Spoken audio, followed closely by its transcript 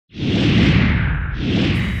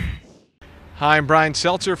Hi, I'm Brian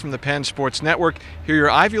Seltzer from the Penn Sports Network. Here are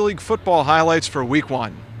your Ivy League football highlights for Week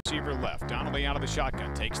 1. Receiver left, Donnelly out of the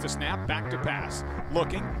shotgun, takes the snap, back to pass.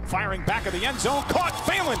 Looking, firing back of the end zone, caught,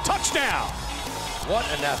 Phelan, touchdown! What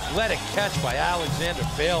an athletic catch by Alexander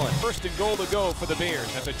Phelan. First and goal to go for the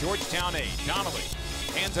Bears at the Georgetown 8. Donnelly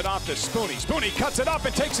hands it off to Spooney. Spooney cuts it up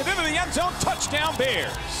and takes it into the end zone. Touchdown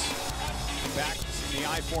Bears! Back in the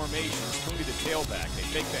I formation, Spooney the tailback. They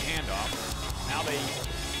fake the handoff. Now they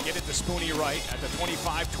get it to Spooney right at the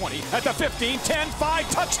 25-20, at the 15, 10, 5,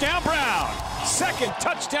 touchdown Brown! Second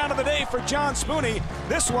touchdown of the day for John Spooney.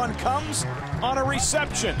 This one comes on a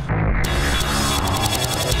reception.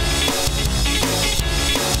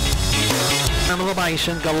 Of the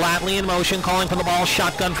Bison, Galatly in motion, calling for the ball,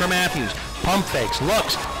 shotgun for Matthews. Pump fakes,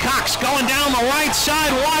 looks, Cox going down the right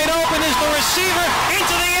side, wide open is the receiver,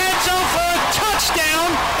 into the end zone for a touchdown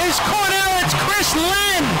is Cornell, it's Chris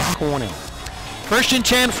Lenz! Cornell. First and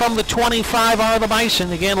 10 from the 25 are the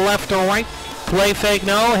Bison, again left to right. Play fake,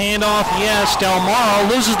 no. Handoff, yes. Del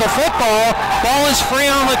Morro loses the football. Ball is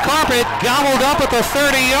free on the carpet. Gobbled up at the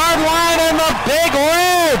 30-yard line, and the Big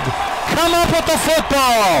Red come up with the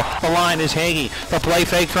football. The line is Hagee. The play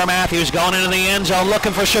fake for Matthews going into the end zone,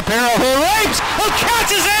 looking for Shapiro, who leaps, who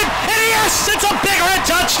catches it, and yes, it's a Big Red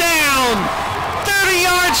touchdown. 30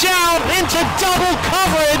 yards out into double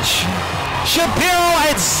coverage. Shapiro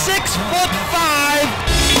at 6'5".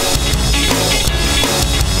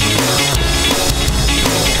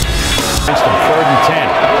 Third and 10.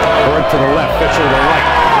 Bird to the left, Fisher to the right.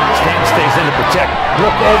 Stanton stays in to protect.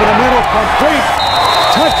 Look over the middle, complete.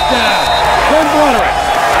 Touchdown, Glenn Bluntering.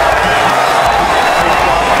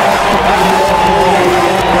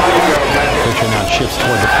 Fisher now shifts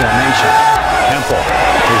toward the formation. Hempel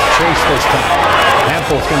is chased this time.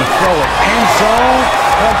 Hempel's going to throw it. End zone,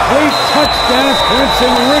 complete touchdown,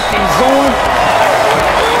 Clemson Ricky zone.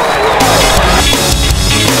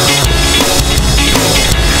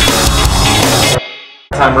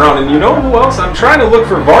 Time around, and you know who else? I'm trying to look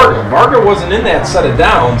for Varga. Varga wasn't in that set of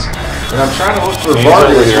downs, and I'm trying to look for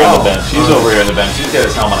Varga over as here well. on the bench. He's over here on the bench. He's got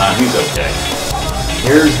his helmet on. He's okay.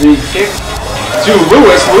 Here's the kick to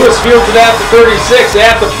Lewis. Lewis fields it at the 36,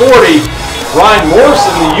 at the 40. Ryan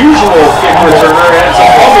Morrison, the usual kick returner, has a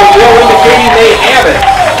fumble wheel indicating they have it.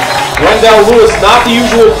 Wendell Lewis, not the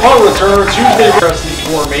usual punt returner. Tuesday wrestling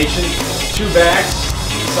formation. Two backs.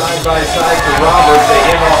 Side by side to Roberts, they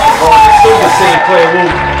hand off the ball. It's still the same play, a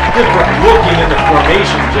little different looking in the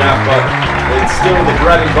formation, Jeff, but it's still the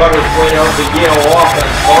bread and butter play of the Yale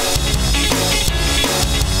offense.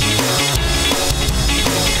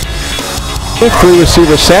 Three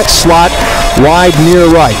receiver set, slot, wide near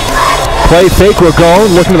right. Play fake,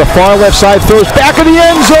 Ragone looking to the far left side, throws back of the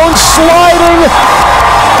end zone, sliding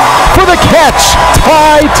for the catch.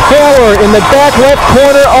 Ty Taylor in the back left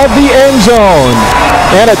corner of the end zone.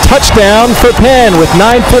 And a touchdown for Penn with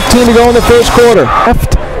 9:15 to go in the first quarter.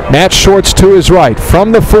 Left, Matt Shorts to his right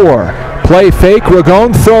from the 4. Play fake,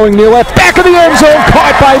 Ragone throwing near left, back of the end zone,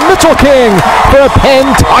 caught by Mitchell King for a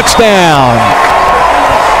Penn touchdown.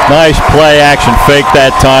 Nice play action fake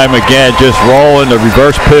that time. Again, just rolling the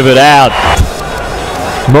reverse pivot out.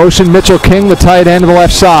 Motion Mitchell King, the tight end of the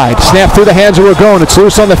left side. Snap through the hands of Ragone. It's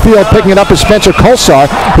loose on the field. Picking it up is Spencer Kolsar.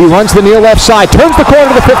 He runs the near left side. Turns the corner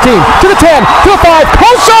to the 15. To the 10. To the 5.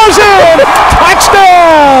 Kolsar's in!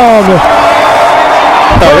 Touchdown!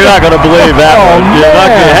 No, you're not going to believe that one. You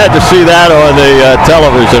had to see that on the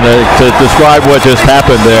television to describe what just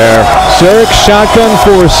happened there. Zurich shotgun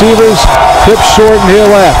for receivers. Tip short near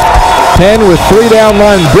left. Penn with 3 down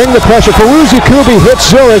line, bring the pressure. Ferruzzi Kubi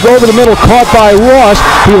hits Zurich over the middle, caught by Ross.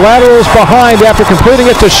 He laterals behind after completing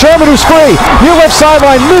it to Sherman, who's free. Near left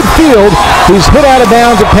sideline, midfield. He's hit out of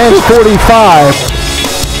bounds at Penn's 45.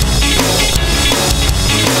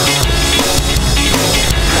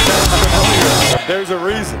 There's a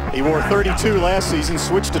reason. He wore 32 last season,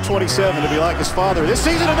 switched to 27 to be like his father this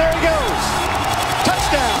season, and there he goes.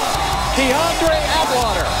 Touchdown, DeAndre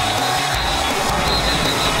Atwater.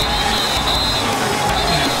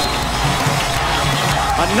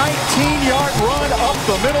 A 19-yard run up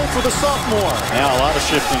the middle for the sophomore. Now a lot of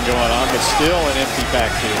shifting going on, but still an empty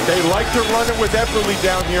backfield. They like to run it with Epperly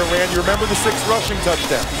down here, Rand. You remember the 6 rushing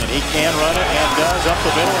touchdowns. And he can run it and does up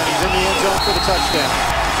the middle, and he's in the end zone for the touchdown.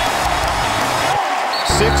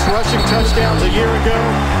 6 rushing touchdowns a year ago,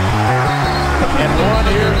 and 1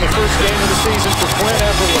 here in the first game of the season for Clint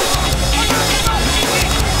Epperly.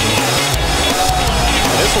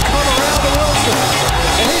 This will come around to Wilson,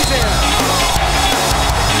 and he's in.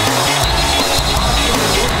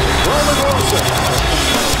 Roman Wilson.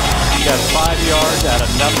 He got 5 yards out of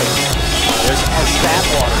nothing. There's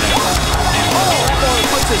Atwater now. Oh, Atwater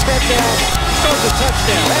puts his head down. scores a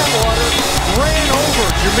touchdown. Atwater ran over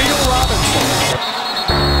Jameel Robinson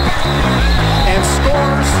and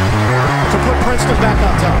scores to put Princeton back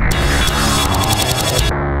on top.